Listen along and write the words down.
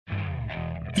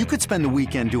You could spend the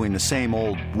weekend doing the same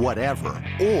old whatever,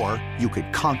 or you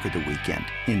could conquer the weekend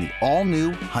in the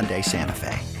all-new Hyundai Santa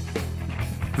Fe.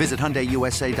 Visit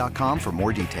HyundaiUSA.com for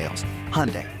more details.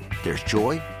 Hyundai, there's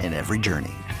joy in every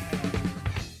journey.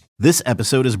 This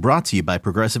episode is brought to you by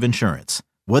Progressive Insurance.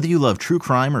 Whether you love true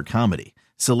crime or comedy,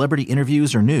 celebrity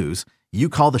interviews or news, you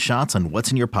call the shots on what's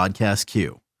in your podcast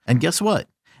queue. And guess what?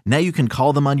 Now you can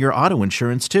call them on your auto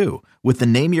insurance too with the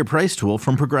Name Your Price tool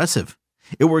from Progressive.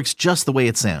 It works just the way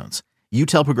it sounds. You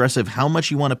tell Progressive how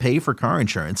much you want to pay for car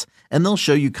insurance, and they'll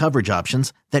show you coverage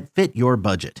options that fit your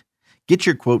budget. Get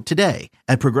your quote today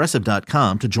at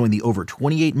Progressive.com to join the over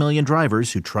 28 million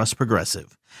drivers who trust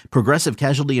Progressive. Progressive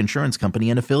Casualty Insurance Company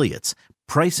and Affiliates.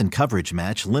 Price and coverage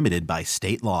match limited by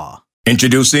state law.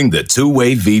 Introducing the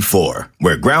two-way V4,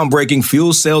 where groundbreaking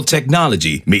fuel cell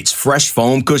technology meets fresh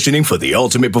foam cushioning for the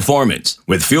ultimate performance.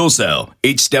 With fuel cell,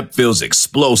 each step feels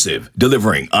explosive,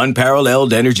 delivering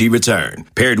unparalleled energy return.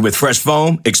 Paired with fresh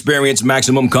foam, experience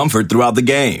maximum comfort throughout the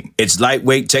game. Its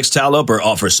lightweight textile upper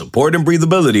offers support and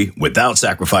breathability without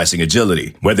sacrificing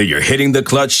agility. Whether you're hitting the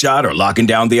clutch shot or locking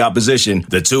down the opposition,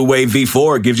 the two-way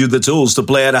V4 gives you the tools to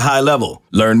play at a high level.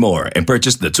 Learn more and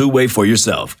purchase the two-way for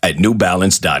yourself at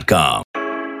newbalance.com.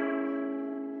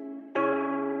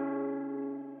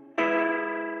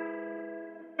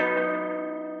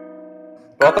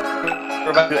 Welcome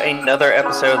everybody to another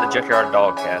episode of the Junkyard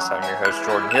Dawgcast. I'm your host,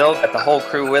 Jordan Hill. Got the whole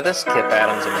crew with us, Kip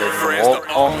Adams and Benjamin Wolk,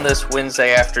 on this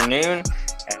Wednesday afternoon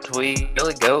as we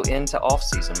really go into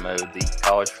offseason mode. The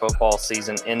college football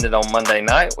season ended on Monday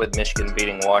night with Michigan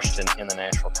beating Washington in the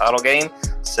national title game.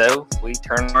 So we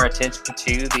turn our attention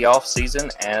to the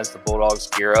offseason as the Bulldogs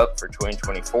gear up for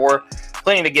 2024.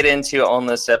 Plenty to get into on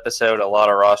this episode, a lot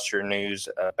of roster news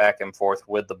back and forth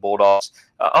with the Bulldogs.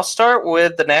 I'll start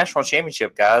with the national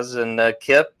championship, guys. And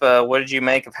Kip, what did you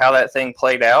make of how that thing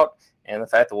played out and the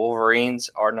fact the Wolverines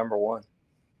are number one?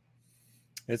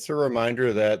 It's a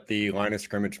reminder that the line of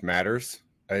scrimmage matters.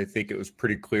 I think it was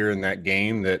pretty clear in that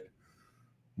game that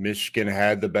Michigan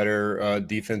had the better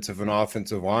defensive and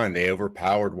offensive line. They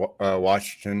overpowered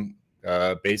Washington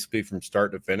basically from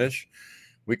start to finish.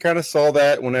 We kind of saw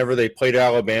that whenever they played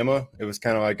Alabama. It was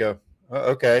kind of like,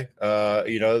 okay,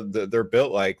 they're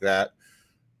built like that.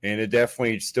 And it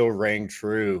definitely still rang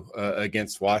true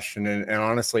against Washington. And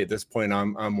honestly, at this point,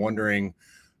 I'm wondering,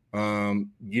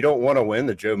 you don't want to win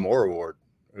the Joe Moore Award,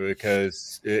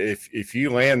 because if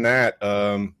you land that,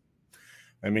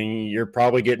 you're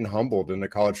probably getting humbled in the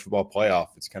college football playoff.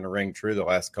 It's kind of rang true the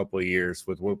last couple of years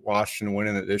with Washington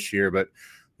winning it this year, but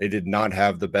they did not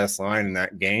have the best line in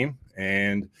that game.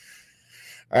 And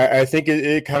I think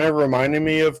it kind of reminded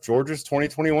me of Georgia's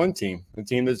 2021 team, the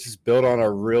team that's just built on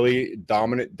a really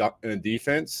dominant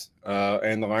defense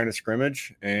and the line of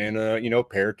scrimmage and,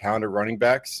 pair of talented running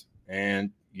backs. And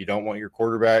you don't want your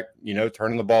quarterback,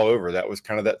 turning the ball over. That was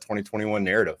kind of that 2021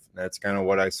 narrative. That's kind of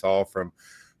what I saw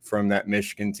from that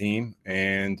Michigan team.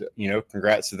 And,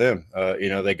 congrats to them.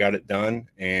 They got it done,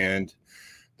 and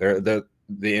they're the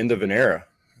end of an era.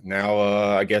 Now,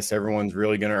 I guess everyone's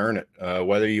really going to earn it.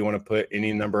 Whether you want to put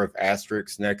any number of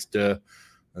asterisks next to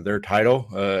their title,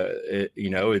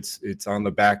 it's on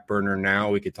the back burner now.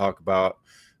 We could talk about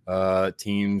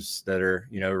teams that are,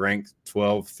 ranked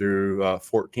 12 through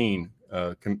 14,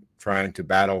 trying to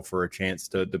battle for a chance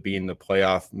to be in the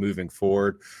playoff moving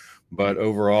forward. But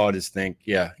overall, I just think,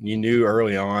 you knew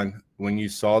early on when you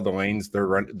saw the lanes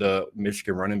the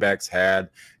Michigan running backs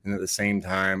had, and at the same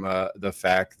time, the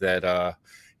fact that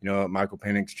Michael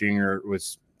Penix Jr.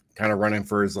 was kind of running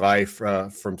for his life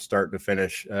from start to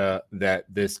finish, that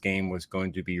this game was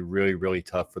going to be really, really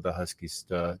tough for the Huskies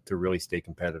to really stay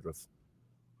competitive.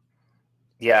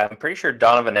 Yeah, I'm pretty sure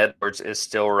Donovan Edwards is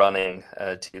still running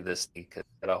to this league.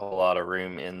 Got a whole lot of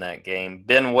room in that game.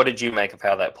 Ben, what did you make of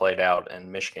how that played out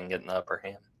and Michigan getting the upper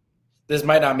hand? This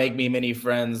might not make me many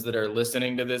friends that are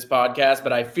listening to this podcast,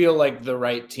 but I feel like the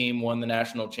right team won the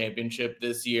national championship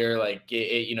this year. Like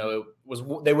they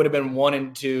would have been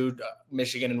 1-2,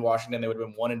 Michigan and Washington. They would have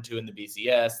been 1-2 in the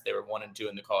BCS. They were 1-2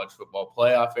 in the college football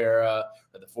playoff era,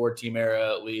 or the 4-team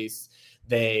era at least.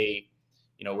 They,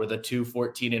 were the 2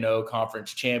 14-0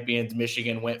 conference champions.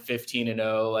 Michigan went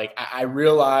 15-0. Like I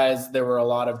realized there were a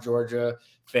lot of Georgia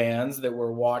fans that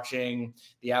were watching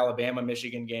the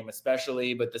Alabama-Michigan game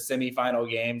especially, but the semifinal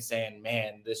game saying,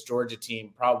 man, this Georgia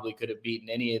team probably could have beaten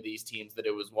any of these teams that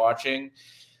it was watching.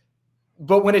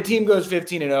 But when a team goes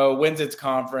 15-0, wins its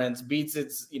conference, beats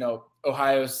its,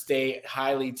 Ohio State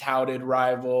highly touted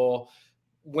rival,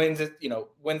 wins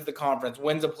the conference,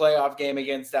 wins a playoff game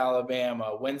against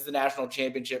Alabama, wins the national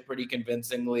championship pretty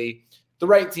convincingly. The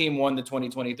right team won the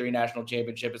 2023 national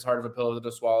championship. As hard of a pill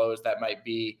to swallow as that might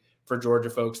be for Georgia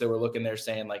folks that were looking there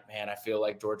saying like, man, I feel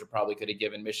like Georgia probably could have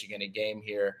given Michigan a game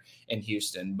here in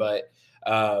Houston. But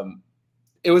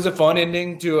it was a fun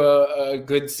ending to a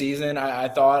good season. I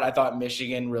thought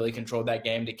Michigan really controlled that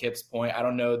game, to Kip's point. I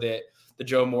don't know that the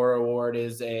Joe Moore Award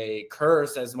is a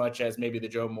curse as much as maybe the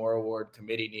Joe Moore Award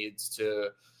committee needs to,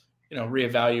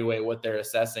 reevaluate what they're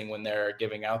assessing when they're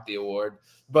giving out the award.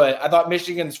 But I thought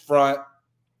Michigan's front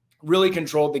really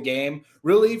controlled the game.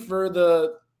 Really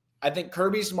I think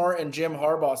Kirby Smart and Jim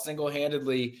Harbaugh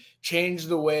single-handedly changed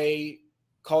the way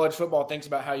college football thinks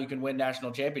about how you can win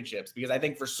national championships, because I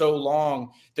think for so long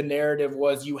the narrative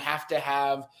was you have to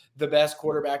have the best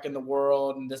quarterback in the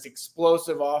world and this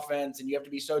explosive offense, and you have to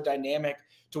be so dynamic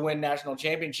to win national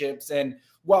championships. And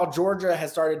while Georgia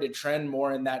has started to trend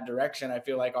more in that direction, I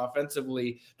feel like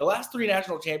offensively the last 3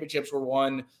 national championships were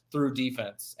won through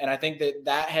defense. And I think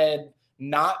that had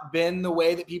not been the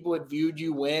way that people had viewed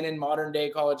you win in modern day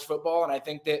college football. And I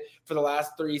think that for the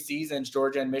last 3 seasons,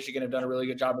 Georgia and Michigan have done a really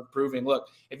good job of proving, look,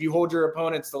 if you hold your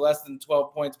opponents to less than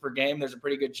 12 points per game, there's a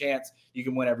pretty good chance you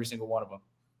can win every single one of them.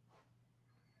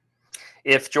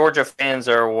 If Georgia fans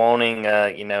are wanting,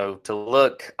 to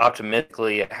look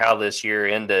optimistically at how this year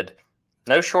ended,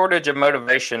 no shortage of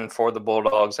motivation for the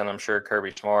Bulldogs, and I'm sure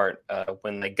Kirby Smart,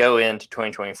 when they go into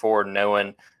 2024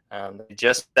 knowing they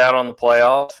just out on the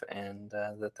playoff and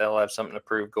that they'll have something to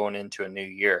prove going into a new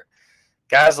year.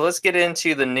 Guys, let's get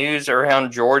into the news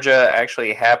around Georgia.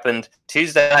 Actually happened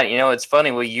Tuesday night. It's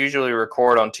funny. We usually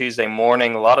record on Tuesday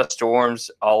morning. A lot of storms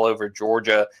all over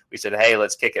Georgia. We said, hey,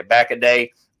 let's kick it back a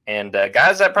day. And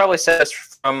guys, that probably set us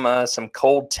from some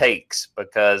cold takes,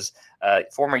 because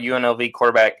former UNLV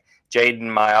quarterback Jaden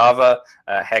Maiava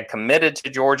had committed to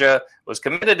Georgia, was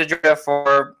committed to Georgia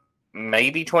for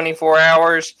maybe 24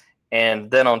 hours.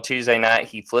 And then on Tuesday night,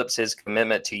 he flips his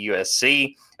commitment to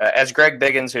USC. As Greg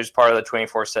Biggins, who's part of the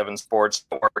 24/7 Sports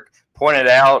Network, pointed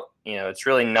out, it's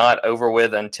really not over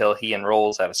with until he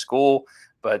enrolls out of school.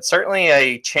 But certainly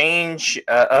a change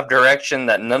of direction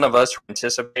that none of us were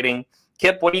anticipating.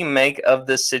 Kip, what do you make of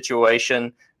this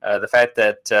situation? The fact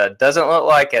that doesn't look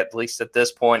like, at least at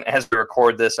this point, as we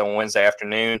record this on Wednesday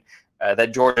afternoon,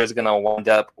 that Georgia is going to wind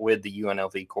up with the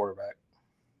UNLV quarterback.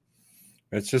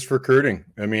 It's just recruiting.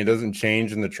 I mean, it doesn't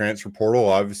change in the transfer portal.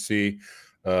 Obviously,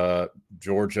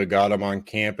 Georgia got him on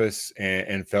campus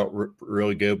and felt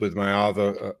really good with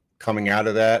Maiava coming out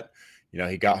of that.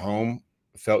 He got home,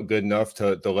 felt good enough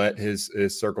to let his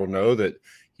circle know that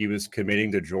he was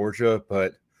committing to Georgia.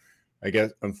 But I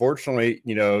guess, unfortunately,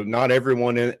 not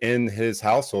everyone in his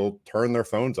household turned their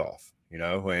phones off, and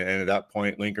at that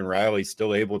point, Lincoln Riley's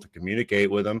still able to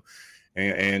communicate with him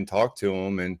and talk to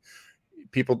him. And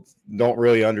people don't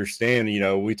really understand,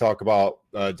 we talk about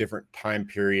different time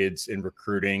periods in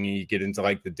recruiting, and you get into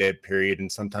like the dead period.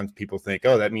 And sometimes people think,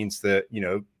 oh, that means that,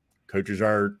 coaches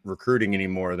aren't recruiting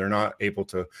anymore. They're not able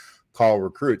to call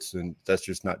recruits. And that's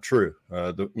just not true.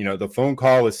 The phone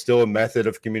call is still a method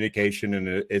of communication,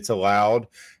 and it's allowed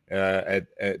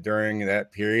during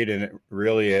that period. And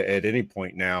really at any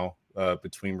point now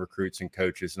between recruits and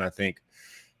coaches. And I think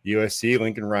USC,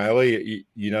 Lincoln Riley,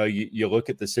 you look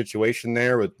at the situation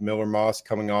there with Miller Moss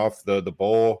coming off the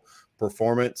bowl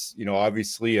performance,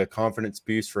 obviously a confidence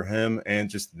boost for him and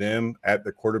just them at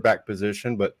the quarterback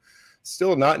position, but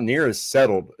still not near as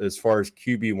settled as far as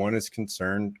QB1 is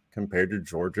concerned compared to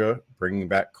Georgia, bringing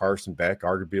back Carson Beck,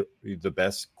 arguably the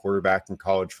best quarterback in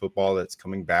college football that's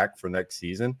coming back for next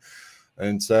season.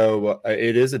 And so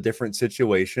it is a different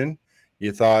situation.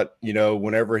 You thought,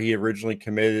 whenever he originally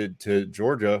committed to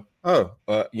Georgia,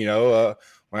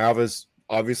 Maiava's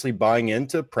obviously buying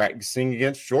into practicing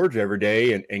against Georgia every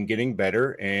day and getting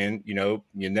better. And, you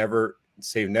never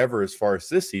say never as far as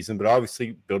this season, but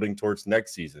obviously building towards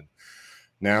next season.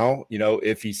 Now,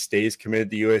 if he stays committed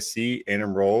to USC and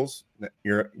enrolls,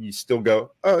 you still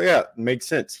go, oh, yeah, makes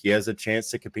sense. He has a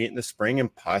chance to compete in the spring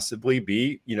and possibly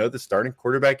be, the starting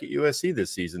quarterback at USC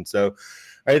this season. So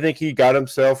I think he got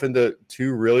himself into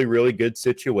 2 really, really good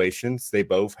situations. They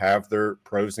both have their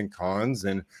pros and cons.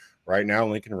 And right now,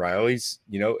 Lincoln Riley's,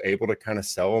 able to kind of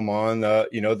sell him on,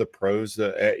 the pros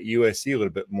at USC a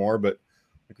little bit more. But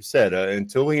like I said,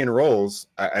 until he enrolls,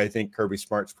 I think Kirby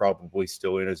Smart's probably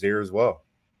still in his ear as well.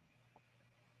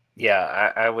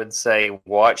 Yeah, I would say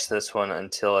watch this one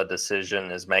until a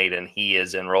decision is made and he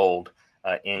is enrolled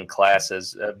in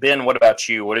classes. Ben, what about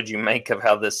you? What did you make of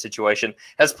how this situation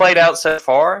has played out so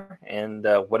far and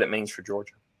what it means for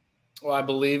Georgia? Well, I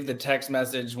believe the text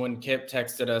message when Kip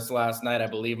texted us last night, I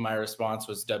believe my response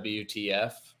was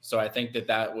WTF. So I think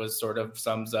that was sort of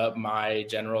sums up my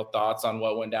general thoughts on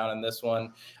what went down in this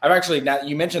one. I've actually, now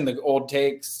you mentioned the old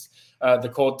takes. the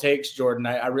cold takes, Jordan,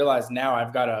 I realize now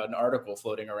I've got an article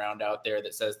floating around out there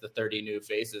that says the 30 new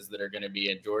faces that are going to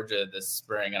be in Georgia this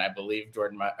spring. And I believe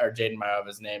Jaden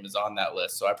Maiava's name is on that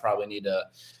list. So I probably need a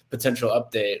potential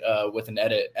update with an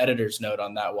editor's note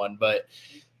on that one. But,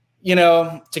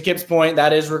 to Kip's point,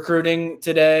 that is recruiting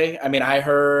today. I mean, I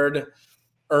heard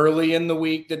early in the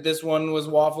week that this one was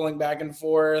waffling back and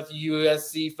forth.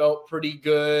 USC felt pretty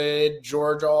good.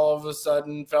 Georgia all of a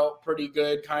sudden felt pretty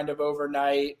good kind of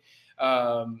overnight.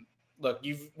 Look,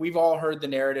 we've all heard the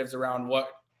narratives around what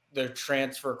the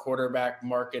transfer quarterback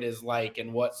market is like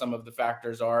and what some of the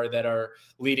factors are that are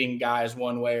leading guys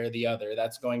one way or the other.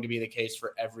 That's going to be the case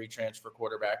for every transfer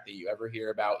quarterback that you ever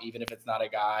hear about, even if it's not a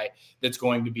guy that's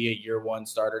going to be a year one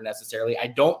starter necessarily. I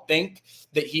don't think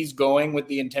that he's going with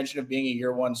the intention of being a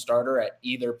year one starter at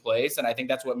either place. And I think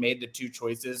that's what made the two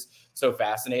choices so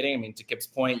fascinating. I mean, to Kip's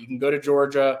point, you can go to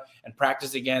Georgia and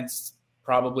practice against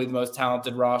probably the most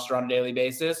talented roster on a daily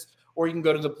basis, or you can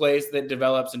go to the place that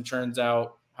develops and turns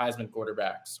out Heisman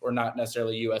quarterbacks, or not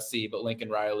necessarily USC, but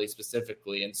Lincoln Riley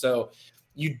specifically. And so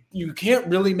you can't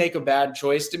really make a bad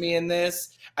choice to me in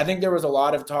this. I think there was a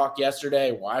lot of talk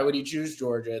yesterday. Why would he choose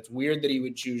Georgia? It's weird that he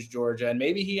would choose Georgia. And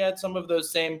maybe he had some of those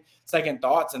same second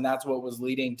thoughts, and that's what was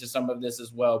leading to some of this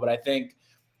as well. But I think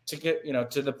to get,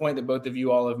 to the point that both of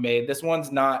you all have made, this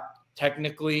one's not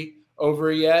technically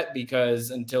over yet, because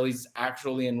until he's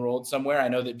actually enrolled somewhere. I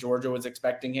know that Georgia was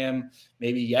expecting him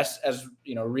maybe as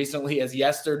recently as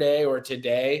yesterday or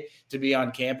today to be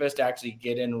on campus to actually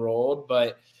get enrolled.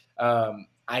 But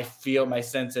I feel my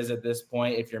sense is at this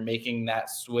point, if you're making that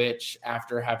switch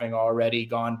after having already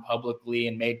gone publicly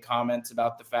and made comments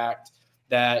about the fact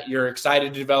that you're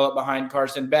excited to develop behind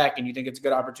Carson Beck and you think it's a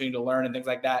good opportunity to learn and things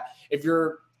like that, if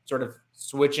you're sort of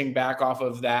switching back off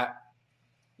of that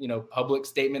public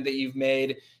statement that you've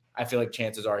made, I feel like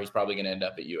chances are he's probably going to end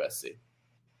up at USC.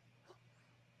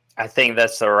 I think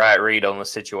that's the right read on the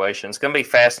situation. It's going to be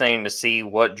fascinating to see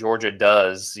what Georgia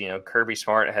does. Kirby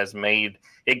Smart has made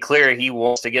it clear he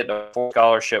wants to get to 4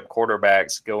 scholarship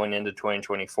quarterbacks going into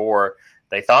 2024.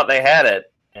 They thought they had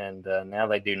it, and now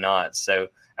they do not. So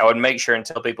I would make sure and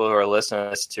tell people who are listening to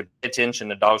this to pay attention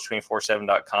to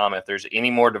dogs247.com. If there's any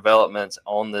more developments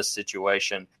on this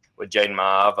situation with Jaden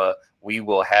Maiava, we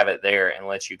will have it there and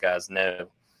let you guys know.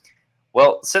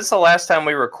 Well, since the last time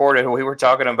we recorded, we were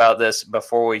talking about this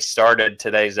before we started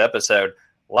today's episode.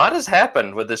 A lot has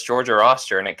happened with this Georgia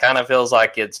roster, and it kind of feels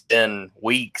like it's been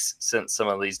weeks since some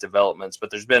of these developments.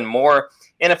 But there's been more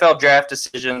NFL draft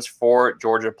decisions for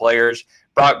Georgia players.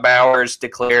 Brock Bowers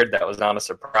declared that was not a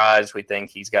surprise. We think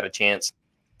he's got a chance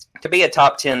to be a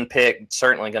top 10 pick,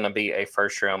 certainly going to be a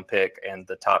first-round pick and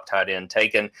the top tight end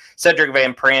taken. Cedric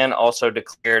Van Pran also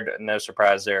declared, no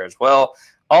surprise there as well.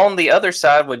 On the other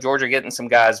side, with Georgia getting some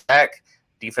guys back,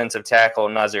 defensive tackle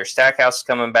Nazir Stackhouse is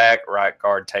coming back, right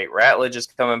guard Tate Ratledge is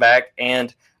coming back,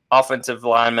 and offensive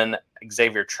lineman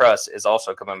Xavier Truss is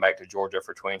also coming back to Georgia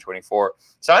for 2024.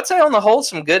 So I'd say on the whole,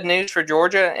 some good news for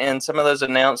Georgia and some of those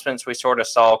announcements we sort of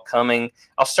saw coming.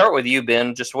 I'll start with you,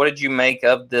 Ben. Just what did you make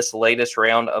of this latest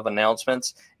round of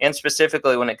announcements, and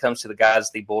specifically when it comes to the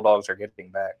guys the Bulldogs are getting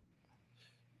back?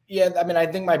 Yeah, I mean, I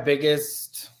think my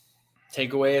biggest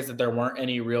takeaway is that there weren't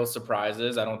any real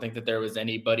surprises. I don't think that there was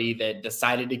anybody that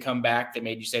decided to come back that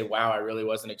made you say, wow, I really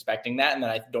wasn't expecting that. And then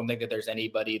I don't think that there's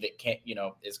anybody that can't,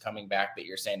 is coming back that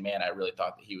you're saying, man, I really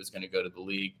thought that he was going to go to the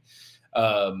league.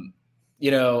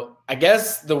 I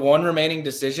guess the one remaining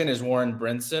decision is Warren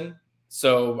Brinson.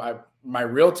 So my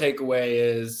real takeaway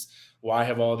is, why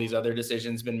have all these other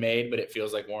decisions been made, but it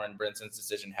feels like Warren Brinson's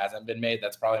decision hasn't been made?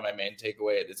 That's probably my main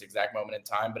takeaway at this exact moment in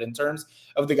time. But in terms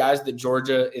of the guys that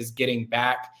Georgia is getting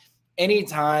back,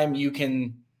 anytime you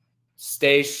can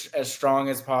stay as strong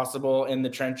as possible in the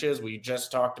trenches, we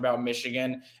just talked about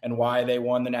Michigan and why they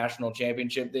won the national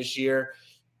championship this year.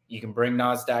 You can bring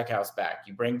Nas Stackhouse back.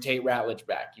 You bring Tate Ratledge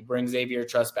back. You bring Xavier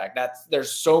Truss back.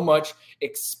 There's so much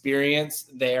experience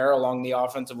there along the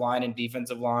offensive line and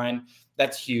defensive line.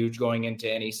 That's huge going into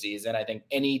any season. I think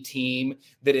any team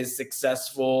that is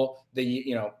successful,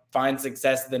 finds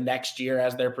success the next year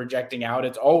as they're projecting out,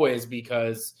 it's always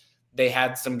because they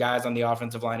had some guys on the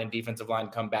offensive line and defensive line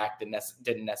come back that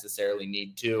didn't necessarily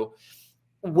need to.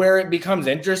 Where it becomes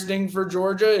interesting for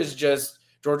Georgia is just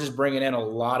Georgia's bringing in a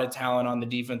lot of talent on the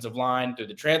defensive line through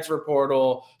the transfer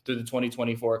portal, through the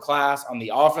 2024 class. On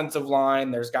the offensive line,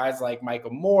 there's guys like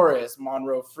Michael Morris,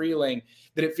 Monroe Freeling,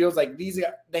 that it feels like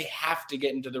they have to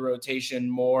get into the rotation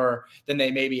more than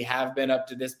they maybe have been up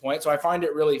to this point. So I find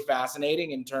it really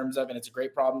fascinating in terms of, and it's a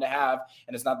great problem to have,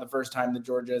 and it's not the first time that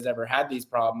Georgia has ever had these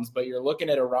problems, but you're looking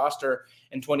at a roster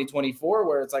in 2024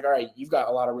 where it's like, all right, you've got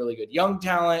a lot of really good young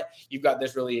talent. You've got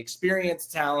this really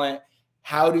experienced talent.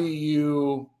 How do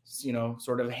you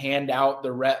sort of hand out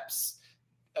the reps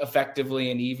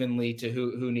effectively and evenly to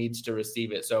who needs to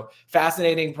receive it? So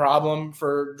fascinating problem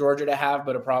for Georgia to have,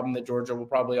 but a problem that Georgia will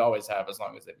probably always have as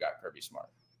long as they've got Kirby Smart.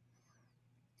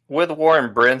 With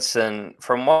Warren Brinson,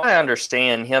 from what I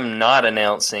understand, him not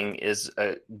announcing is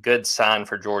a good sign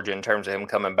for Georgia in terms of him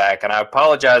coming back. And I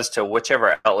apologize to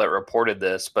whichever outlet reported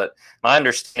this, but my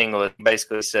understanding was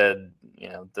basically said,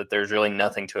 that there's really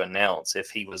nothing to announce. If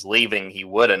he was leaving, he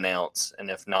would announce. And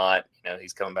if not,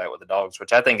 he's coming back with the Dogs,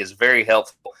 which I think is very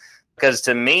helpful. Because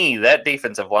to me, that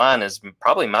defensive line is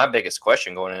probably my biggest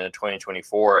question going into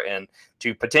 2024. And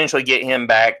to potentially get him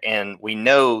back, and we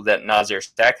know that Nazir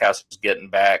Stackhouse is getting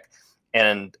back.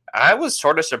 And I was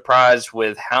sort of surprised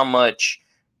with how much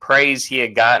praise he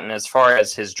had gotten as far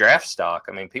as his draft stock.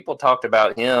 I mean, people talked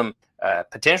about him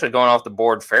potentially going off the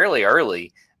board fairly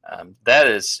early. That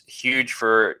is huge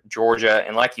for Georgia.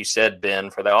 And like you said,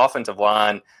 Ben, for the offensive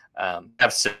line,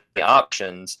 have so many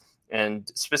options.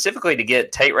 And specifically to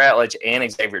get Tate Ratledge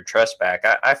and Xavier Truss back,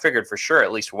 I figured for sure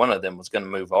at least one of them was going to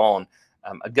move on.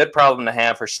 A good problem to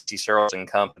have for C. Searles and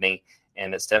company,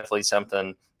 and it's definitely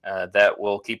something that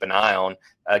we'll keep an eye on.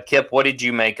 Kip, what did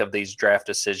you make of these draft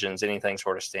decisions? Anything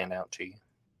sort of stand out to you?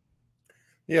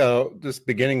 Yeah, just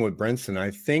beginning with Brinson, I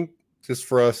think just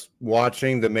for us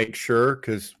watching to make sure,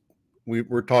 because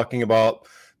we're talking about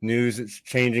news that's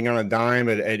changing on a dime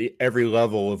at every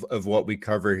level of what we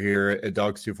cover here at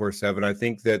Dogs 247. I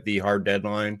think that the hard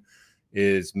deadline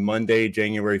is Monday,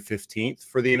 January 15th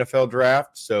for the NFL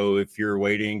draft. So if you're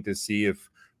waiting to see if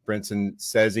Brinson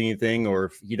says anything or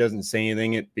if he doesn't say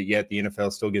anything, but yet the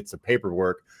NFL still gets the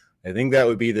paperwork, I think that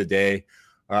would be the day.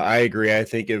 I agree. I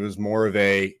think it was more of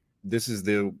this is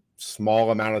the small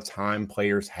amount of time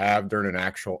players have during an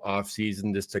actual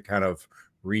offseason just to kind of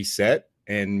reset.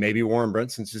 And maybe Warren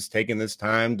Brinson's just taking this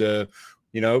time to,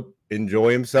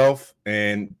 enjoy himself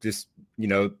and just,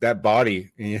 that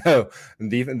body,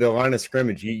 the line of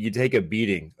scrimmage, you take a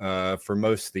beating for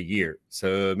most of the year.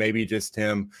 So maybe just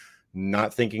him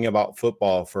not thinking about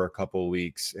football for a couple of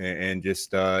weeks and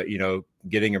just,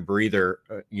 getting a breather,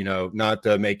 not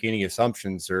to make any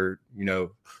assumptions or,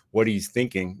 what he's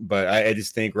thinking. But I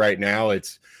just think right now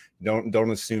it's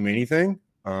don't assume anything.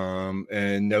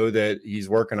 And know that he's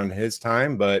working on his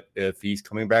time, but if he's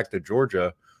coming back to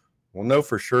Georgia, we'll know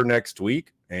for sure next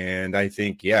week. And I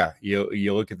think,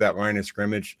 you look at that line of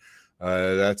scrimmage,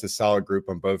 that's a solid group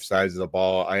on both sides of the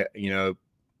ball.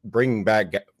 Bringing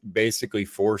back basically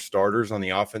 4 starters on the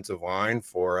offensive line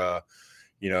for,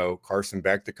 Carson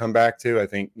Beck to come back to. I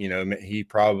think, he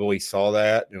probably saw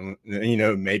that and,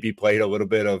 maybe played a little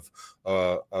bit of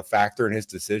a factor in his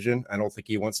decision. I don't think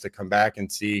he wants to come back and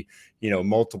see,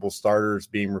 multiple starters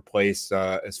being replaced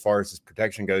as far as his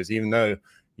protection goes, even though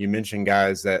you mentioned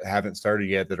guys that haven't started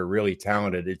yet that are really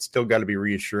talented. It's still got to be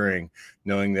reassuring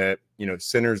knowing that,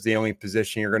 center is the only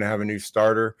position you're going to have a new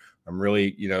starter. I'm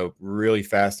really, really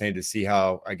fascinated to see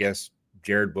how, I guess,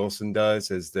 Jared Wilson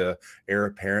does as the heir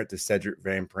apparent to Cedric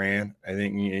Van Pran. I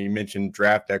think you mentioned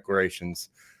draft declarations,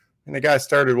 and the guy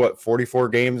started 44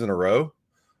 games in a row.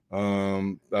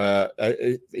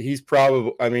 He's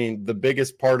probably, the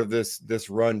biggest part of this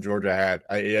run Georgia had.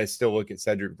 I still look at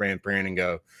Cedric Van Pran and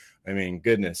go,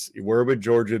 goodness, where would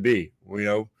Georgia be?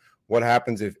 What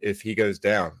happens if he goes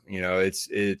down?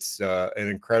 It's an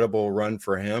incredible run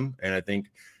for him, and I think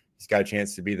he's got a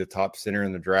chance to be the top center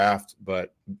in the draft,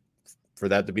 but for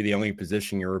that to be the only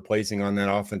position you're replacing on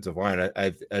that offensive line,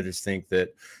 I just think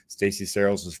that Stacey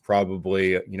Searles is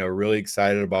probably, really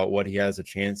excited about what he has a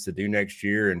chance to do next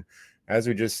year. And as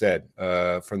we just said,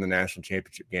 from the national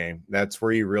championship game, that's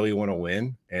where you really want to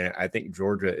win. And I think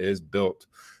Georgia is built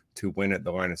to win at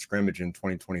the line of scrimmage in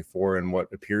 2024. And what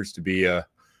appears to be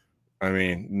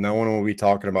no one will be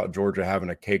talking about Georgia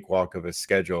having a cakewalk of a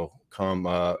schedule come,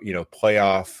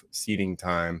 playoff seeding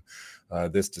time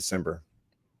this December.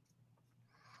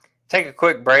 Take a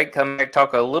quick break, come back,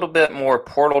 talk a little bit more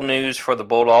portal news for the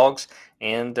Bulldogs,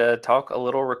 and talk a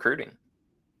little recruiting.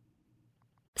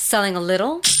 Selling a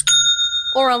little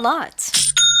or a lot?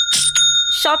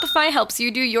 Shopify helps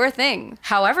you do your thing,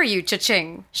 however you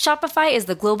cha-ching. Shopify is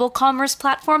the global commerce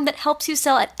platform that helps you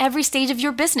sell at every stage of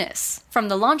your business. From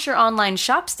the launch your online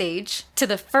shop stage, to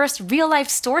the first real-life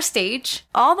store stage,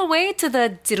 all the way to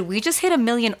the did we just hit 1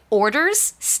 million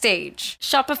orders stage.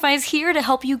 Shopify is here to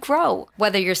help you grow.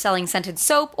 Whether you're selling scented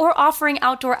soap or offering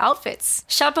outdoor outfits,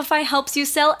 Shopify helps you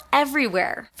sell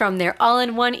everywhere. From their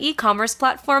all-in-one e-commerce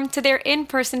platform to their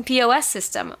in-person POS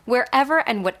system, wherever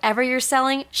and whatever you're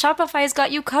selling, Shopify's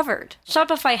got you covered.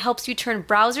 Shopify helps you turn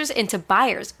browsers into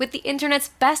buyers with the internet's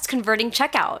best converting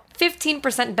checkout.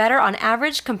 15% better on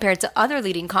average compared to other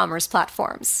leading commerce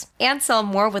platforms. And sell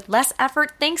more with less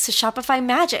effort thanks to Shopify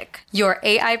Magic, your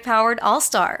AI-powered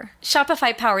all-star.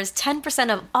 Shopify powers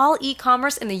 10% of all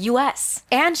e-commerce in the US.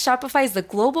 And Shopify is the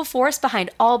global force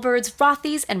behind Allbirds,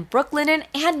 Rothy's, and Brooklinen,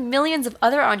 and millions of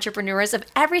other entrepreneurs of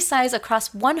every size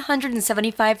across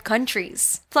 175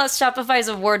 countries. Plus, Shopify's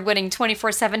award-winning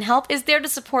 24/7 help is there to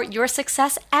support your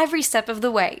success every step of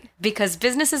the way. Because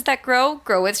businesses that grow,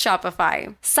 grow with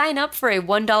Shopify. Sign up for a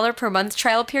 $1 per month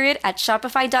trial period at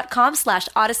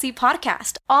shopify.com/Odyssey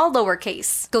Podcast, all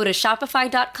lowercase. Go to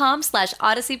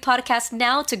shopify.com/Odyssey Podcast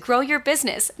now to grow your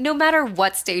business, no matter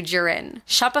what stage you're in.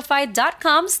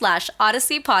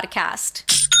 Shopify.com/Odyssey Podcast.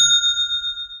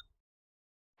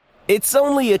 It's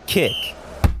only a kick,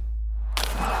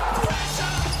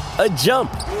 a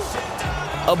jump,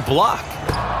 a block.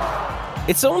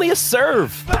 It's only a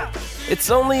serve.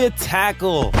 It's only a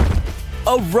tackle,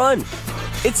 a run.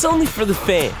 It's only for the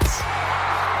fans.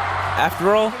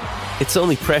 After all, it's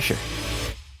only pressure.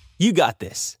 You got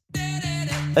this.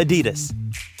 Adidas.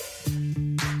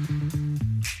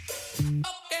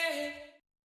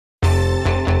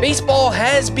 Baseball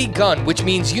has begun, which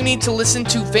means you need to listen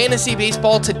to Fantasy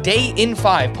Baseball Today in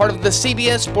 5, part of the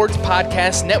CBS Sports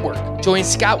Podcast Network. Join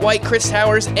Scott White, Chris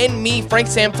Towers, and me, Frank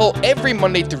Samfel, every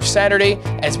Monday through Saturday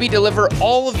as we deliver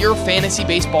all of your fantasy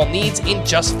baseball needs in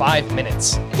just 5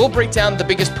 minutes. We'll break down the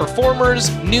biggest performers,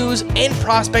 news, and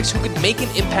prospects who could make an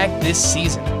impact this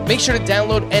season. Make sure to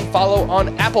download and follow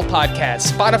on Apple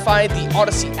Podcasts, Spotify, the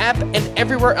Odyssey app, and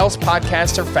everywhere else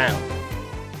podcasts are found.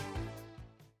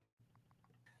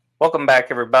 Welcome back,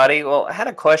 everybody. Well, I had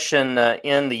a question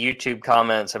in the YouTube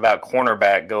comments about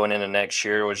cornerback going into next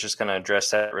year. I was just going to address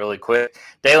that really quick.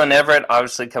 Dalen Everett,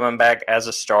 obviously coming back as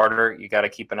a starter. You got to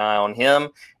keep an eye on him.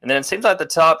 And then it seems like the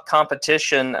top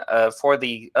competition for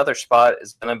the other spot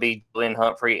is going to be Julian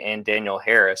Humphrey and Daniel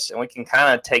Harris. And we can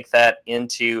kind of take that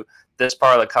into this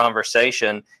part of the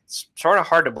conversation. It's sort of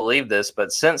hard to believe this,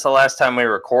 but since the last time we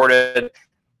recorded,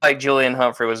 like Julian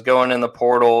Humphrey was going in the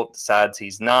portal, decides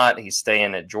he's not. He's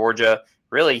staying at Georgia.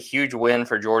 Really huge win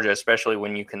for Georgia, especially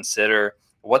when you consider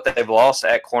what they've lost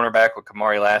at cornerback with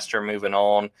Kamari Laster moving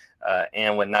on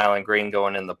and with Nyland Green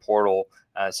going in the portal.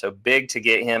 So big to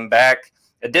get him back.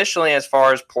 Additionally, as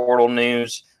far as portal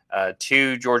news,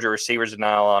 2 Georgia receivers,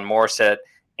 Nylon Morissette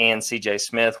and C.J.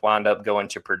 Smith, wind up going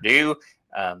to Purdue.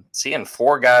 Seeing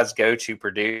 4 guys go to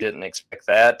Purdue, didn't expect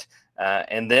that.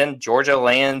 And then Georgia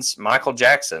lands Michael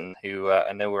Jackson, who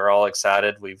I know we're all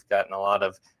excited. We've gotten a lot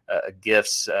of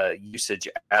gifts usage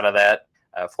out of that.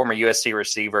 Former USC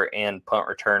receiver and punt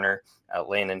returner,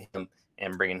 landing him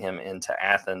and bringing him into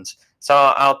Athens. So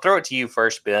I'll throw it to you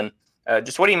first, Ben.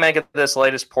 Just what do you make of this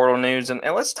latest portal news? And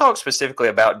let's talk specifically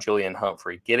about Julian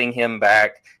Humphrey, getting him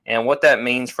back and what that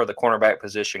means for the cornerback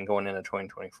position going into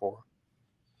 2024.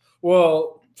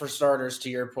 Well, for starters, to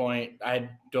your point,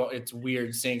 it's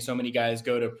weird seeing so many guys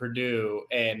go to Purdue,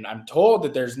 and I'm told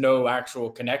that there's no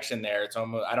actual connection there. It's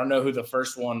almost, I don't know who the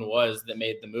first one was that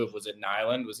made the move. Was it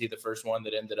Nyland? Was he the first one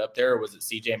that ended up there, or was it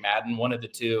CJ Madden? One of the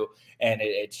two. And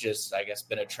it's just, I guess,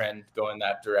 been a trend going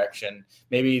that direction.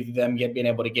 Maybe them being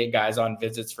able to get guys on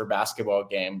visits for basketball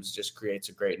games just creates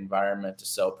a great environment to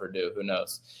sell Purdue. Who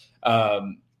knows?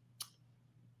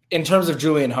 In terms of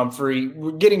Julian Humphrey,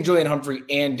 getting Julian Humphrey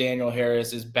and Daniel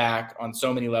Harris is back on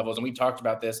so many levels. And we talked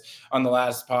about this on the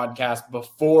last podcast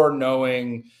before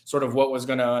knowing sort of what was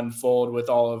going to unfold with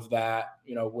all of that,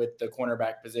 with the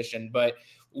cornerback position. But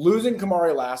losing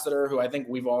Kamari Lassiter, who I think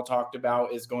we've all talked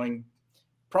about,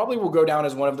 probably will go down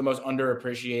as one of the most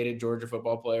underappreciated Georgia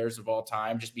football players of all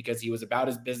time, just because he was about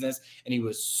his business and he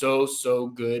was so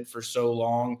good for so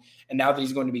long. And now that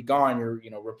he's going to be gone, you're,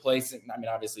 replacing,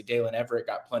 obviously Dalen Everett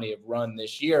got plenty of run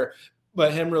this year,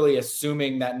 but him really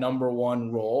assuming that number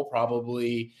one role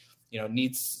probably,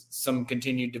 needs some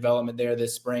continued development there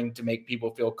this spring to make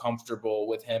people feel comfortable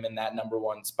with him in that number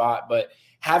one spot. But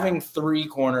having 3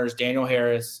 corners, Daniel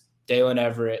Harris, Dalen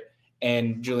Everett,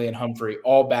 and Julian Humphrey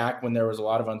all back when there was a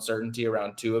lot of uncertainty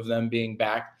around 2 of them being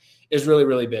back is really,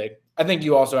 really big. I think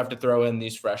you also have to throw in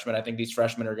these freshmen. I think these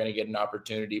freshmen are going to get an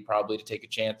opportunity probably to take a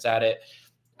chance at it.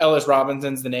 Ellis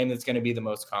Robinson's the name that's going to be the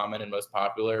most common and most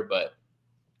popular, but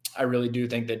I really do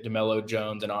think that DeMelo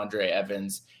Jones and Andre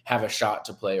Evans have a shot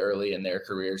to play early in their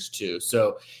careers too.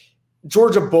 So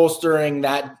Georgia bolstering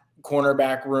that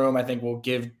cornerback room, I think will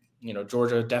give,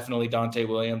 Georgia, definitely Dante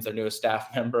Williams, their newest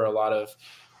staff member, a lot of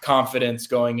confidence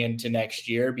going into next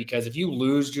year, because if you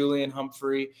lose Julian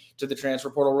Humphrey to the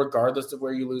transfer portal, regardless of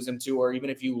where you lose him to, or even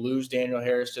if you lose Daniel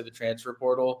Harris to the transfer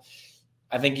portal,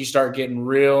 I think you start getting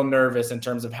real nervous in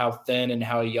terms of how thin and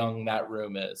how young that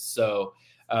room is. So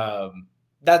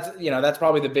that's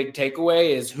probably the big takeaway,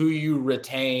 is who you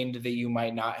retained that you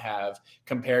might not have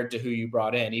compared to who you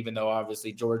brought in, even though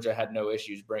obviously Georgia had no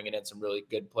issues bringing in some really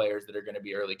good players that are going to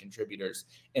be early contributors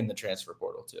in the transfer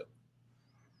portal too.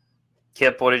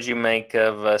 Kip, what did you make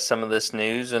of some of this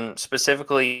news, and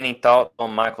specifically any thoughts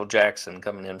on Michael Jackson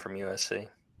coming in from USC?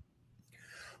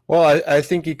 Well, I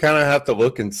think you kind of have to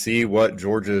look and see what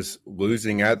Georgia's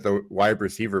losing at the wide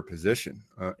receiver position.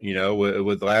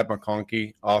 With Lab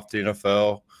McConkey off the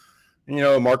NFL,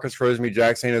 Marcus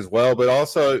Rosemy-Jackson as well. But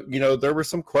also, there was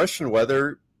some question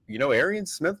whether, Arian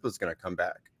Smith was going to come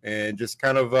back. And just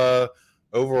kind of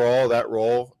overall that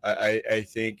role, I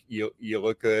think you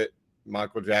look at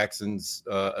Michael Jackson's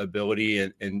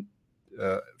ability and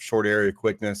short area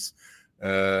quickness,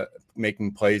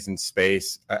 making plays in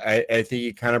space. I think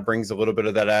he kind of brings a little bit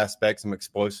of that aspect, some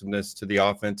explosiveness to the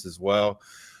offense as well.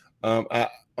 I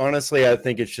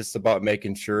think it's just about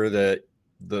making sure that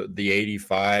the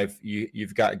 85,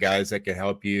 you've got guys that can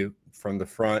help you from the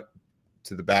front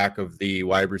to the back of the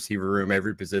wide receiver room,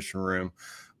 every position room.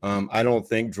 I don't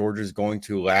think Georgia's going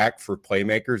to lack for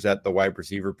playmakers at the wide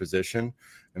receiver position.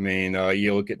 I mean,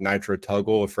 you look at Nitro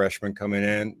Tuggle, a freshman coming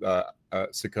in,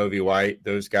 Sokovia White,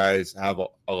 those guys have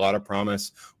a lot of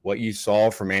promise. What you saw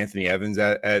from Anthony Evans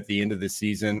at the end of the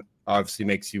season obviously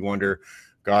makes you wonder,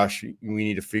 gosh, we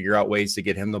need to figure out ways to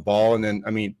get him the ball. And then,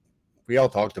 we all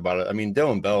talked about it.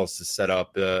 Dylan Bellis is set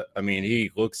up.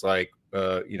 He looks like,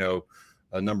 a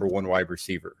number one wide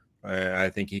receiver. I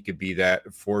think he could be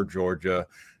that for Georgia.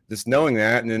 Just knowing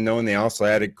that, and then knowing they also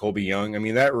added Colby Young,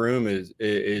 that room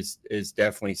is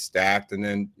definitely stacked. And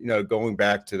then, going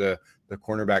back to the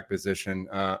cornerback position,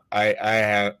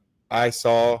 I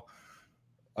saw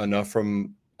enough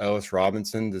from Ellis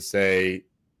Robinson to say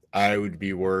I would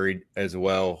be worried as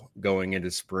well going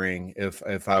into spring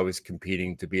if I was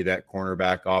competing to be that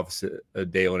cornerback opposite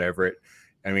Dalen Everett.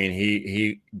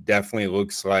 He definitely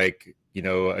looks like,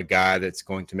 a guy that's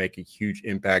going to make a huge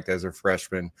impact as a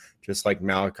freshman, just like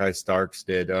Malachi Starks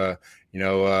did,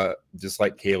 just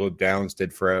like Caleb Downs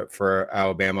did for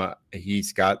Alabama.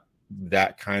 He's got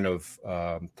that kind of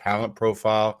talent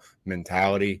profile,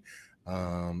 mentality,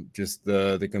 just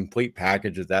the complete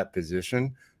package of that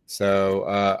position. So,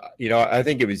 I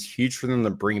think it was huge for them to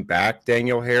bring back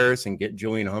Daniel Harris and get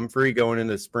Julian Humphrey going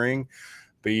into spring.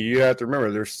 But you have to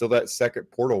remember, there's still that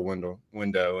second portal window.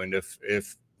 And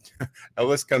if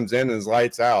Ellis comes in and is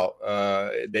lights out,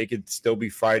 they could still be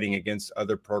fighting against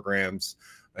other programs.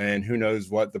 And who knows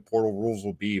what the portal rules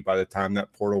will be by the time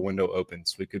that portal window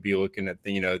opens. We could be looking at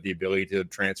the ability to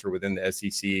transfer within the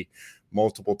SEC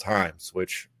multiple times,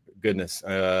 which, goodness,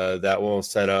 that will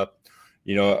set up,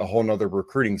 a whole nother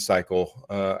recruiting cycle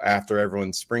after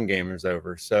everyone's spring game is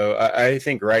over. So I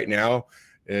think right now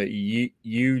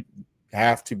you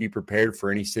have to be prepared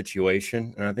for any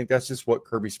situation. And I think that's just what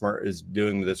Kirby Smart is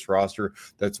doing with this roster.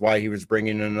 That's why he was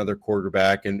bringing in another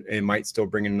quarterback and might still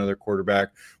bring in another quarterback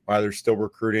while they're still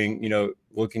recruiting,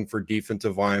 looking for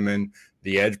defensive linemen.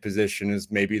 The edge position is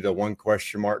maybe the one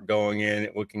question mark going in,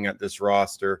 looking at this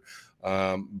roster.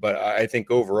 But I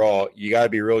think overall, you got to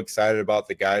be real excited about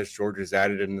the guys Georgia's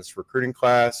added in this recruiting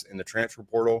class, in the transfer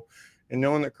portal, and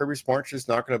knowing that Kirby Smart's just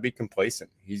not going to be complacent.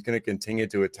 He's going to continue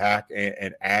to attack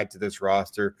and add to this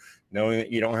roster, knowing that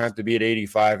you don't have to be at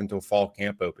 85 until fall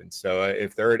camp opens. So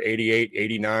if they're at 88,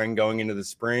 89 going into the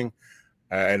spring,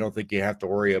 I don't think you have to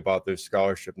worry about those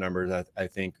scholarship numbers. I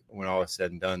think when all is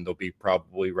said and done, they'll be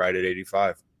probably right at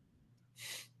 85.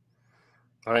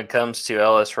 When it comes to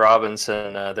Ellis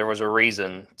Robinson, there was a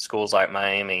reason schools like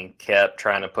Miami kept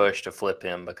trying to push to flip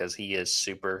him, because he is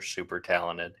super, super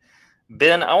talented.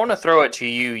 Ben, I want to throw it to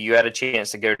you. You had a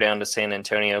chance to go down to San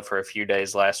Antonio for a few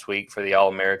days last week for the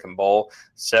All-American Bowl.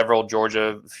 Several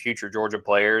future Georgia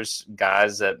players,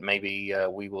 guys that maybe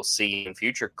we will see in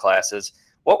future classes.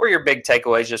 What were your big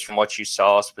takeaways just from what you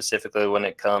saw specifically when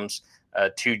it comes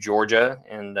to Georgia,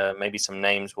 and maybe some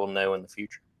names we'll know in the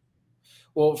future?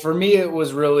 Well, for me, it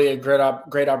was really a great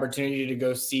opportunity to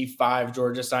go see 5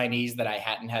 Georgia signees that I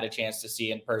hadn't had a chance to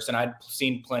see in person. I'd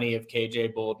seen plenty of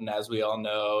KJ Bolden, as we all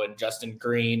know, and Justin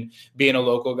Green being a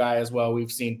local guy as well.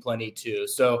 We've seen plenty too.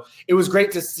 So it was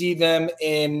great to see them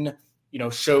in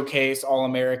showcase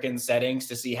All-American settings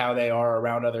to see how they are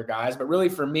around other guys. But really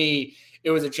for me,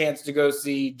 it was a chance to go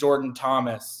see Jordan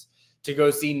Thomas, to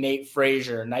go see Nate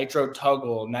Frazier, Nitro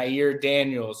Tuggle, Nair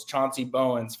Daniels, Chauncey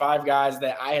Bowens, 5 guys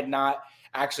that I had not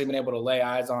actually been able to lay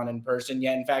eyes on in person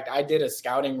yet. In fact, I did a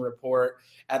scouting report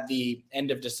at the end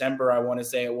of December, I want to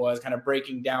say it was, kind of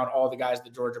breaking down all the guys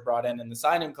that Georgia brought in the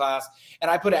signing class.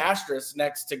 And I put an asterisk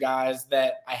next to guys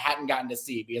that I hadn't gotten to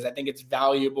see, because I think it's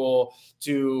valuable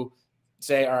to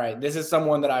say, all right, this is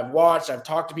someone that I've watched, I've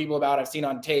talked to people about, I've seen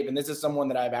on tape, and this is someone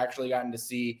that I've actually gotten to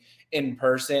see in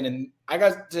person. And I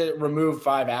got to remove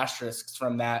 5 asterisks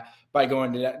from that by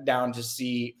going down to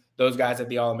see those guys at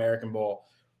the All-American Bowl.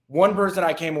 One person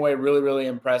I came away really, really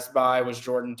impressed by was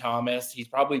Jordan Thomas. He's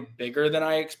probably bigger than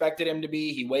I expected him to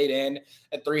be. He weighed in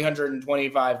at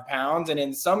 325 pounds. And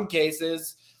in some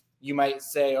cases, you might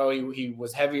say, oh, he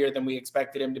was heavier than we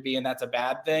expected him to be, and that's a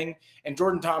bad thing. In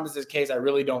Jordan Thomas's case, I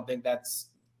really don't think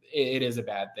it is a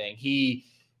bad thing. He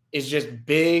is just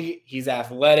big. He's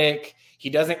athletic. He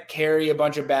doesn't carry a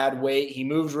bunch of bad weight. He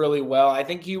moves really well. I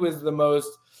think he was the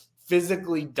most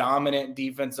physically dominant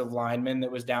defensive lineman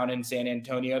that was down in San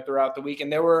Antonio throughout the week.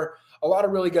 And there were a lot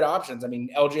of really good options. I mean,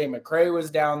 LJ McCray was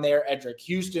down there. Edric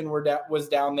Houston was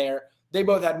down there. They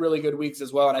both had really good weeks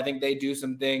as well. And I think they do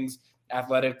some things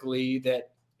athletically that,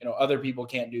 other people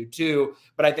can't do too.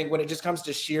 But I think when it just comes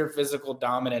to sheer physical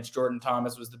dominance, Jordan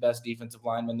Thomas was the best defensive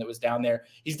lineman that was down there.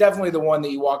 He's definitely the one that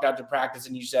you walked out to practice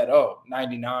and you said, oh,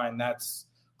 99, that's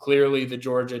clearly the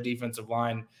Georgia defensive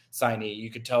line signee. You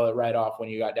could tell it right off when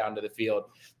you got down to the field.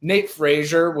 Nate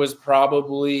Frazier was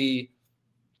probably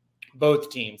both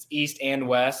teams, East and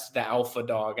West, the alpha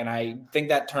dog. And I think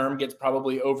that term gets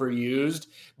probably overused.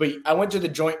 But I went to the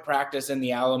joint practice in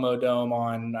the Alamo Dome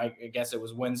on, I guess it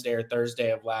was Wednesday or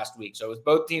Thursday of last week. So it was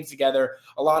both teams together,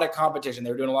 a lot of competition.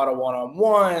 They were doing a lot of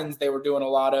one-on-ones. They were doing a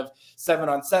lot of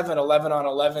 7-on-7,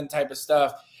 11-on-11 type of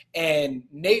stuff. And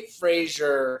Nate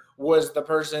Frazier was the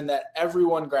person that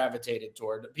everyone gravitated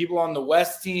toward. People on the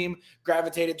West team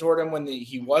gravitated toward him when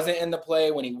he wasn't in the play.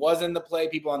 When he was in the play,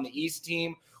 people on the East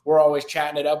team were always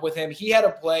chatting it up with him. He had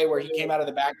a play where he came out of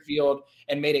the backfield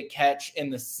and made a catch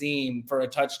in the seam for a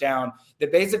touchdown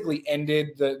that basically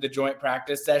ended the joint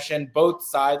practice session. Both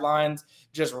sidelines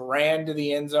just ran to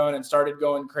the end zone and started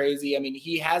going crazy. I mean,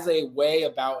 he has a way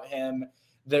about him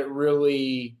that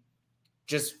really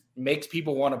just makes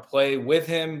people want to play with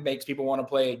him, makes people want to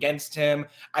play against him.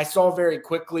 I saw very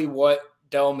quickly what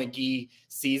Del McGee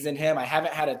sees in him. I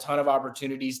haven't had a ton of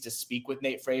opportunities to speak with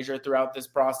Nate Frazier throughout this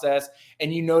process.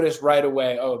 And you notice right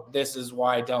away, oh, this is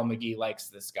why Del McGee likes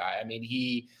this guy. I mean,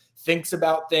 he thinks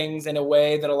about things in a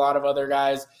way that a lot of other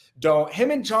guys don't.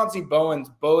 Him and Chauncey Bowens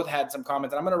both had some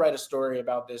comments, and I'm going to write a story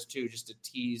about this too, just to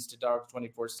tease to Dogs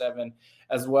 24/7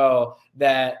 as well,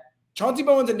 that Chauncey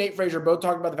Bowens and Nate Frazier both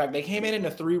talked about the fact they came in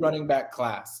a 3 running back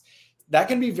class. That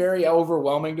can be very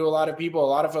overwhelming to a lot of people. A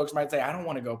lot of folks might say, I don't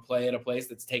want to go play at a place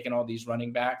that's taken all these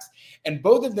running backs. And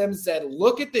both of them said,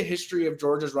 look at the history of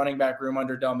Georgia's running back room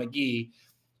under Del McGee.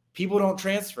 People don't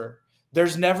transfer.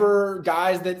 There's never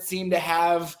guys that seem to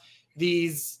have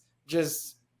these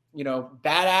just,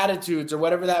 bad attitudes or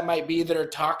whatever that might be that are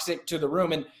toxic to the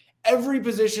room. And every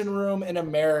position room in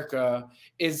America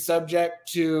is subject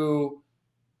to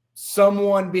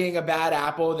someone being a bad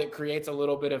apple that creates a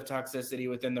little bit of toxicity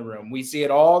within the room. We see it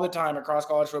all the time across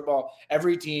college football.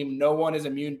 Every team, no one is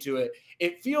immune to it.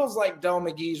 It feels like Del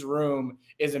McGee's room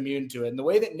is immune to it. And the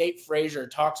way that Nate Frazier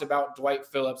talks about Dwight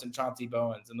Phillips and Chauncey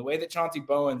Bowens, and the way that Chauncey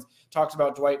Bowens talks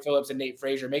about Dwight Phillips and Nate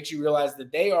Frazier makes you realize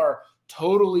that they are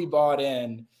totally bought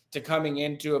in to coming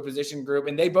into a position group.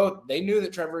 And they knew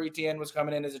that Trevor Etienne was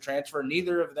coming in as a transfer.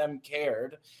 Neither of them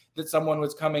cared that someone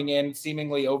was coming in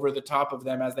seemingly over the top of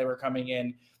them as they were coming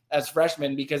in as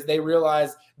freshmen, because they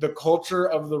realized the culture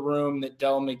of the room that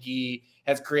Del McGee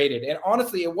has created. And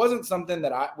honestly, it wasn't something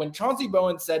that when Chauncey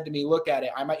Bowens said to me, look at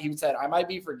it, he said, I might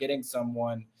be forgetting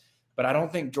someone, but I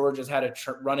don't think Georgia's had a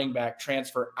running back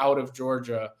transfer out of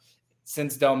Georgia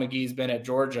since Del McGee's been at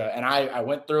Georgia. And I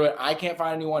went through it. I can't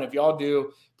find anyone. If y'all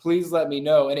do, please let me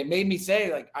know. And it made me say,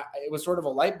 it was sort of a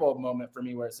light bulb moment for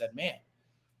me where it said, man,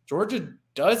 Georgia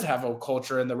does have a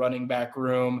culture in the running back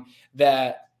room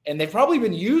and they've probably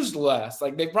been used less.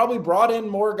 They've probably brought in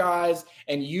more guys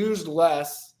and used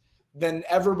less than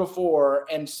ever before.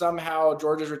 And somehow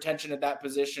Georgia's retention at that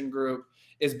position group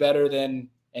is better than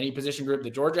any position group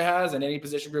that Georgia has and any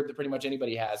position group that pretty much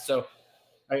anybody has. So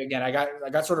again, I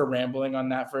got sort of rambling on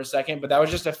that for a second, but that was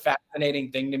just a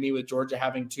fascinating thing to me with Georgia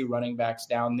having 2 running backs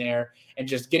down there and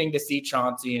just getting to see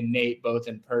Chauncey and Nate both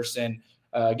in person.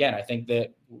 Again, I think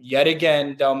that yet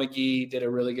again, Del McGee did a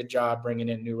really good job bringing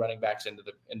in new running backs into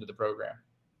the program.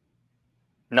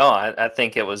 No, I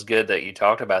think it was good that you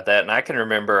talked about that. And I can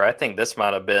remember, I think this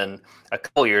might have been a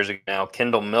couple years ago now,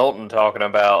 Kendall Milton talking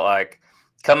about like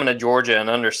coming to Georgia and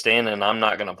understanding I'm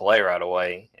not going to play right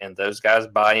away. And those guys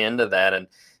buy into that. And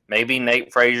maybe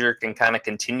Nate Frazier can kind of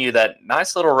continue that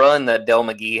nice little run that Del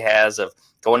McGee has of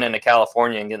going into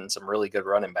California and getting some really good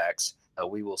running backs.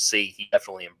 We will see. He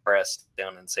definitely impressed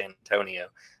down in San Antonio.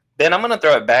 Ben, I'm going to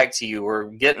throw it back to you. We're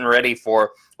getting ready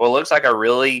for what looks like a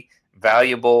really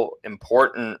valuable,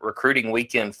 important recruiting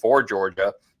weekend for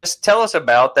Georgia. Just tell us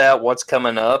about that, what's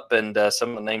coming up, and some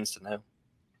of the names to know.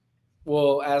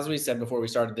 Well, as we said before we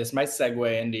started, this might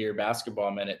segue into your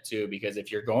basketball minute too, because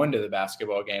if you're going to the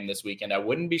basketball game this weekend, I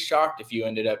wouldn't be shocked if you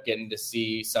ended up getting to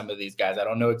see some of these guys. I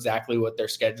don't know exactly what their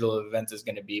schedule of events is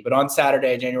going to be, but on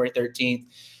Saturday, January 13th,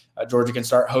 Georgia can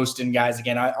start hosting guys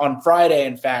again. On Friday,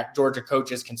 in fact, Georgia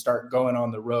coaches can start going on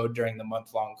the road during the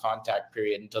month-long contact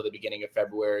period until the beginning of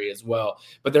February as well.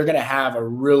 But they're going to have a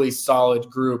really solid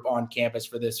group on campus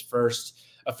for this first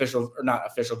official, or not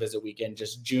official visit weekend,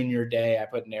 just junior day. I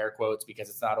put in air quotes because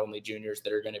it's not only juniors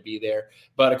that are going to be there,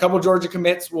 but a couple Georgia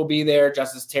commits will be there.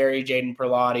 Justice Terry, Jaden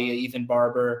Perlotti, Ethan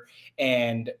Barber,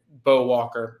 and Bo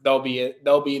Walker. They'll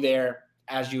be there.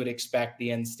 As you would expect,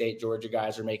 the in-state Georgia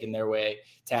guys are making their way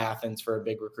to Athens for a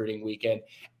big recruiting weekend.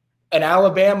 An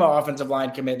Alabama offensive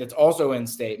line commit that's also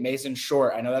in-state, Mason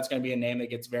Short. I know that's going to be a name that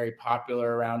gets very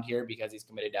popular around here because he's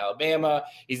committed to Alabama.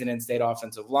 He's an in-state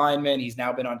offensive lineman. He's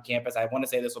now been on campus. I want to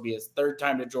say this will be his third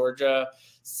time to Georgia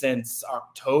since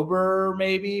October,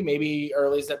 maybe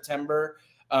early September.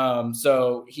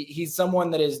 So he's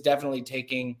someone that is definitely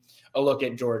taking a look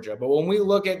at Georgia. But when we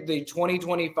look at the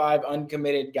 2025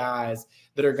 uncommitted guys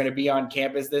that are going to be on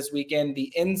campus this weekend,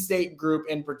 the in-state group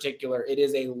in particular, it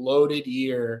is a loaded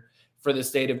year for the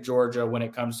state of Georgia when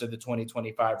it comes to the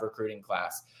 2025 recruiting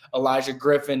class. Elijah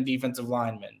Griffin, defensive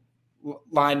lineman,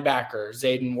 linebacker,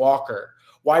 Zayden Walker,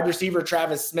 wide receiver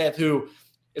Travis Smith, who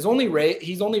is only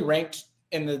ranked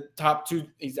in the top two.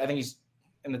 I think he's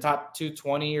in the top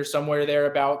 220 or somewhere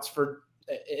thereabouts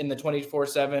in the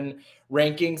 24/7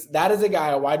 rankings. That is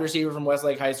a wide receiver from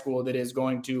Westlake High School that is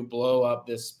going to blow up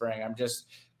this spring. I'm just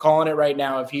calling it right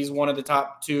now. If he's one of the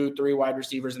top 2-3 wide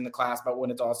receivers in the class, but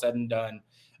when it's all said and done,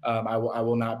 I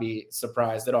will not be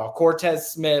surprised at all.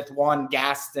 Cortez Smith, Juan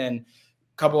Gaston,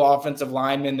 couple offensive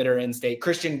linemen that are in state.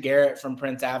 Christian Garrett from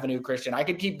Prince Avenue Christian. I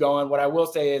could keep going. What I will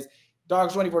say is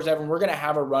Dogs 24/7, we're going to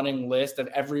have a running list of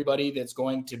everybody that's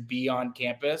going to be on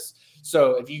campus.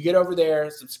 So if you get over there,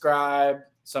 subscribe.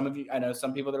 Some of you, I know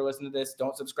some people that are listening to this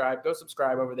don't subscribe. Go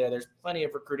subscribe over there. There's plenty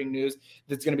of recruiting news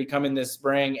that's going to be coming this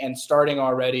spring. And starting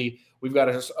already, we've got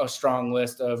a strong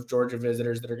list of Georgia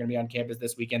visitors that are going to be on campus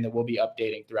this weekend that we'll be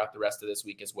updating throughout the rest of this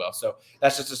week as well. So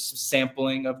that's just a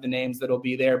sampling of the names that'll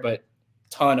be there, but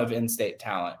ton of in-state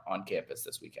talent on campus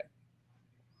this weekend.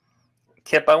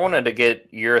 Kip, I wanted to get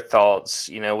your thoughts.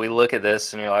 We look at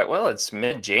this and you're like, well, it's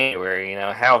mid-January.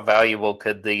 How valuable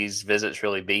could these visits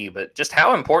really be? But just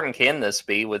how important can this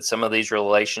be with some of these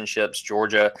relationships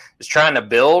Georgia is trying to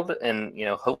build and,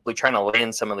 hopefully trying to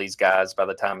land some of these guys by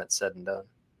the time it's said and done?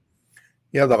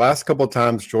 Yeah, the last couple of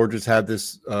times Georgia's had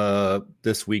this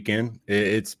weekend,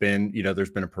 it's been, there's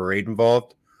been a parade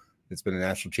involved. It's been a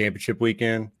national championship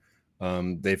weekend.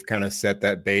 They've kind of set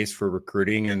that base for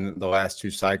recruiting in the last two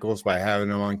cycles by having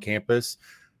them on campus.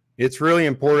 It's really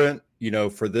important,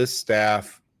 for this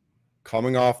staff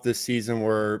coming off this season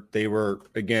where they were,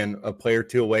 again, a player or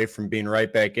two away from being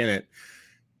right back in it,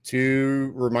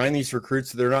 to remind these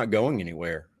recruits that they're not going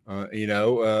anywhere.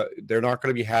 They're not going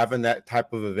to be having that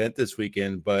type of event this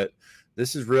weekend, but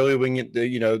this is really when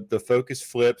the focus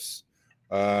flips.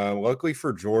 Luckily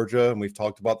for Georgia, and we've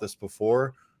talked about this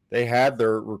before, they had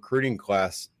their recruiting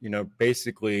class,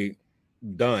 basically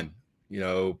done,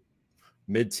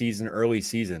 mid-season, early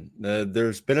season.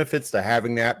 There's benefits to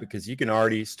having that because you can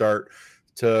already start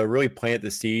to really plant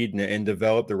the seed and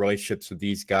develop the relationships with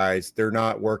these guys. They're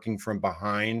not working from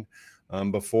behind.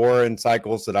 Before in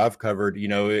cycles that I've covered,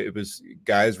 it was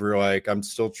guys were like, I'm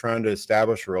still trying to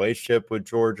establish a relationship with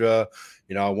Georgia.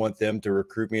 I want them to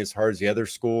recruit me as hard as the other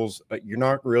schools. But you're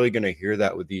not really going to hear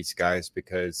that with these guys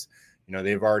because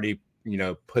they've already,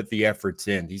 put the efforts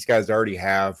in. These guys already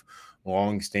have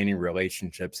long-standing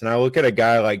relationships. And I look at a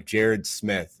guy like Jared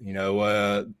Smith,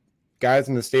 guys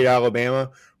in the state of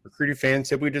Alabama, recruiting fans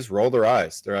simply just roll their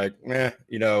eyes. They're like,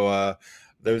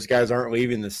 those guys aren't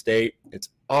leaving the state. It's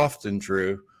often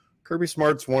true. Kirby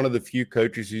Smart's one of the few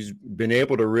coaches who's been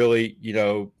able to really,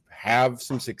 have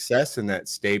some success in that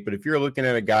state. But if you're looking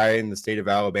at a guy in the state of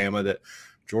Alabama that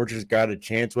Georgia's got a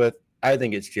chance with, I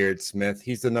think it's Jared Smith.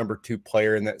 He's the number 2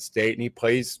 player in that state, and he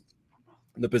plays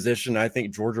the position I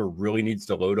think Georgia really needs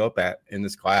to load up at in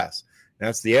this class. And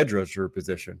that's the edge rusher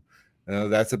position.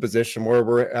 That's a position where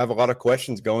we have a lot of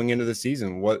questions going into the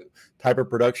season, what type of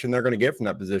production they're going to get from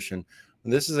that position.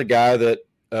 And this is a guy that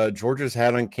Georgia's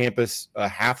had on campus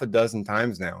half a dozen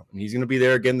times now, and he's going to be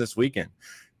there again this weekend.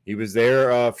 He was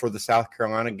there for the South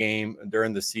Carolina game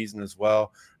during the season as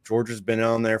well. Georgia's been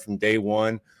on there from day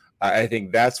one. I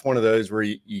think that's one of those where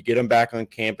you get him back on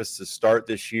campus to start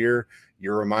this year.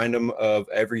 You remind him of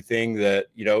everything that,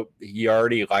 he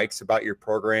already likes about your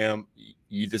program.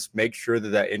 You just make sure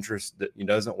that interest that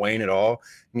doesn't wane at all.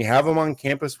 And you have him on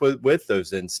campus with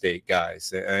those in-state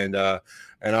guys. And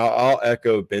I'll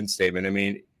echo Ben's statement. I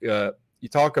mean, you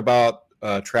talk about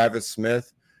Travis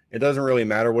Smith. It doesn't really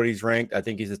matter what he's ranked. I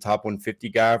think he's a top 150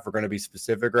 guy if we're going to be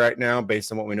specific right now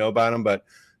based on what we know about him. But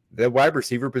the wide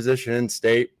receiver position in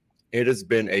state, it has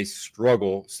been a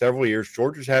struggle several years.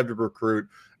 Georgia's had to recruit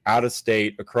out of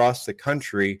state across the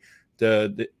country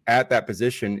at that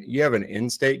position. You have an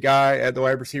in-state guy at the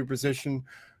wide receiver position.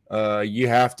 You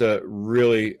have to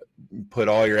really put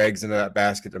all your eggs into that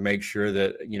basket to make sure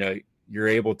that, you're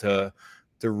able to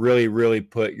really, really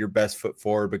put your best foot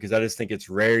forward, because I just think it's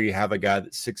rare you have a guy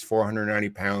that's 6'4", 190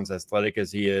 pounds, athletic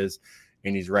as he is,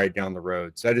 and he's right down the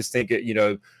road. So I just think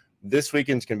this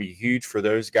weekend's going to be huge for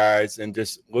those guys, and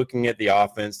just looking at the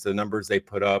offense, the numbers they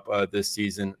put up this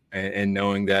season, and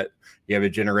knowing that you have a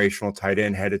generational tight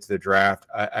end headed to the draft,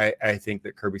 I think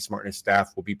that Kirby Smart and his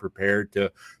staff will be prepared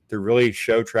to really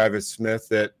show Travis Smith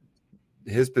that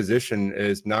his position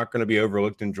is not going to be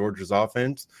overlooked in Georgia's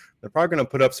offense. They're probably going to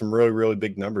put up some really, really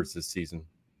big numbers this season.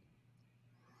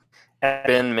 As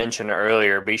Ben mentioned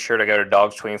earlier, be sure to go to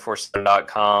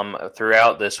dogs247.com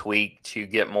throughout this week to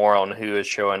get more on who is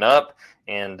showing up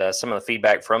and some of the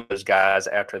feedback from those guys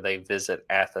after they visit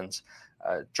Athens.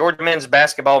 Georgia men's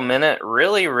basketball minute,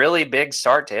 really, really big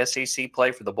start to SEC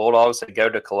play for the Bulldogs. They go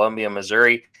to Columbia,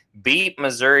 Missouri, beat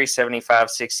Missouri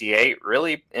 75-68.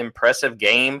 Really impressive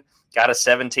game. Got a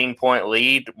 17-point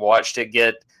lead, watched it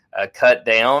get cut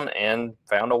down, and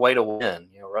found a way to win.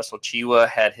 Russell Chiwa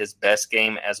had his best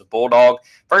game as a Bulldog.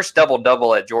 First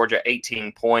double-double at Georgia,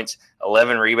 18 points,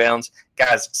 11 rebounds.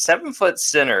 Guys, 7-foot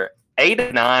center, 8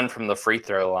 of 9 from the free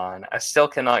throw line. I still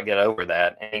cannot get over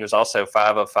that. And he was also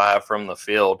 5 of 5 from the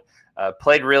field.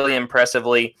 Played really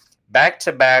impressively.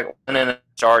 Back-to-back winning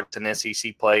starts in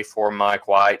SEC play for Mike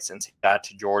White since he got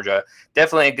to Georgia.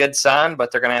 Definitely a good sign,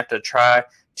 but they're going to have to try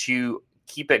to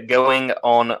keep it going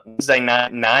on Wednesday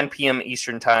night, 9 p.m.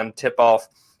 Eastern Time tip-off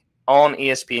on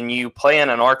ESPNU, playing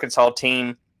an Arkansas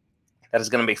team that is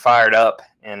going to be fired up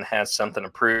and has something to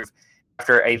prove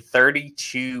after a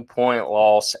 32-point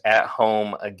loss at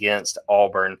home against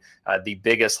Auburn, the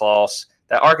biggest loss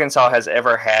that Arkansas has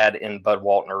ever had in Bud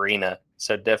Walton Arena.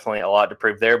 So definitely a lot to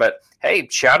prove there. But, hey,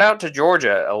 shout out to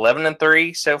Georgia,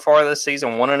 11-3 so far this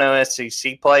season, 1-0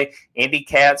 SEC play. Andy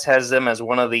Katz has them as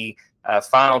one of the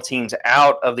final teams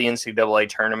out of the NCAA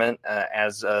tournament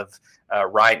as of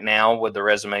right now, with the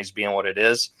resumes being what it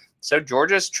is. So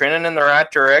Georgia's trending in the right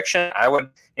direction. I would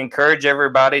encourage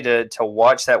everybody to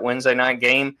watch that Wednesday night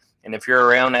game. And if you're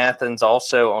around Athens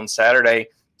also on Saturday,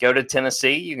 go to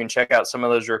Tennessee. You can check out some of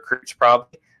those recruits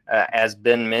probably, as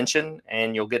Ben mentioned,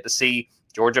 and you'll get to see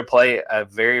Georgia play a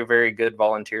very, very good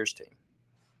Volunteers team.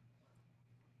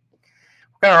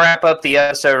 We're going to wrap up the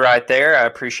episode right there. I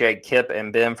appreciate Kip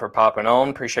and Ben for popping on.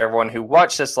 Appreciate everyone who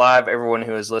watched this live, everyone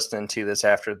who is listening to this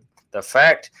after the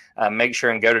fact. Make sure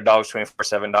and go to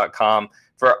dogs247.com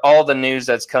for all the news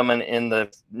that's coming in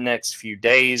the next few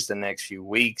days, the next few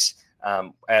weeks,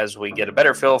 as we get a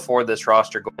better feel for this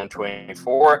roster going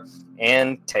 2024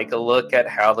 and take a look at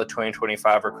how the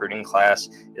 2025 recruiting class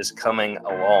is coming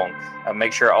along.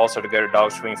 Make sure also to go to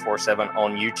Dogs247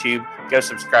 on YouTube. Go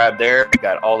subscribe there. We've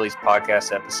got all these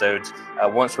podcast episodes.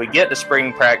 Once we get to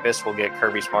spring practice, we'll get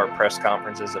Kirby Smart press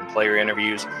conferences and player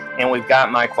interviews. And we've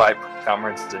got Mike White press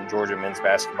conferences and Georgia men's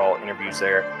basketball interviews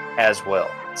there as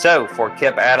well. So for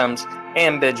Kip Adams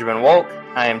and Benjamin Wolk,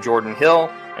 I am Jordan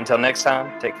Hill. Until next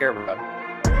time, take care, everybody.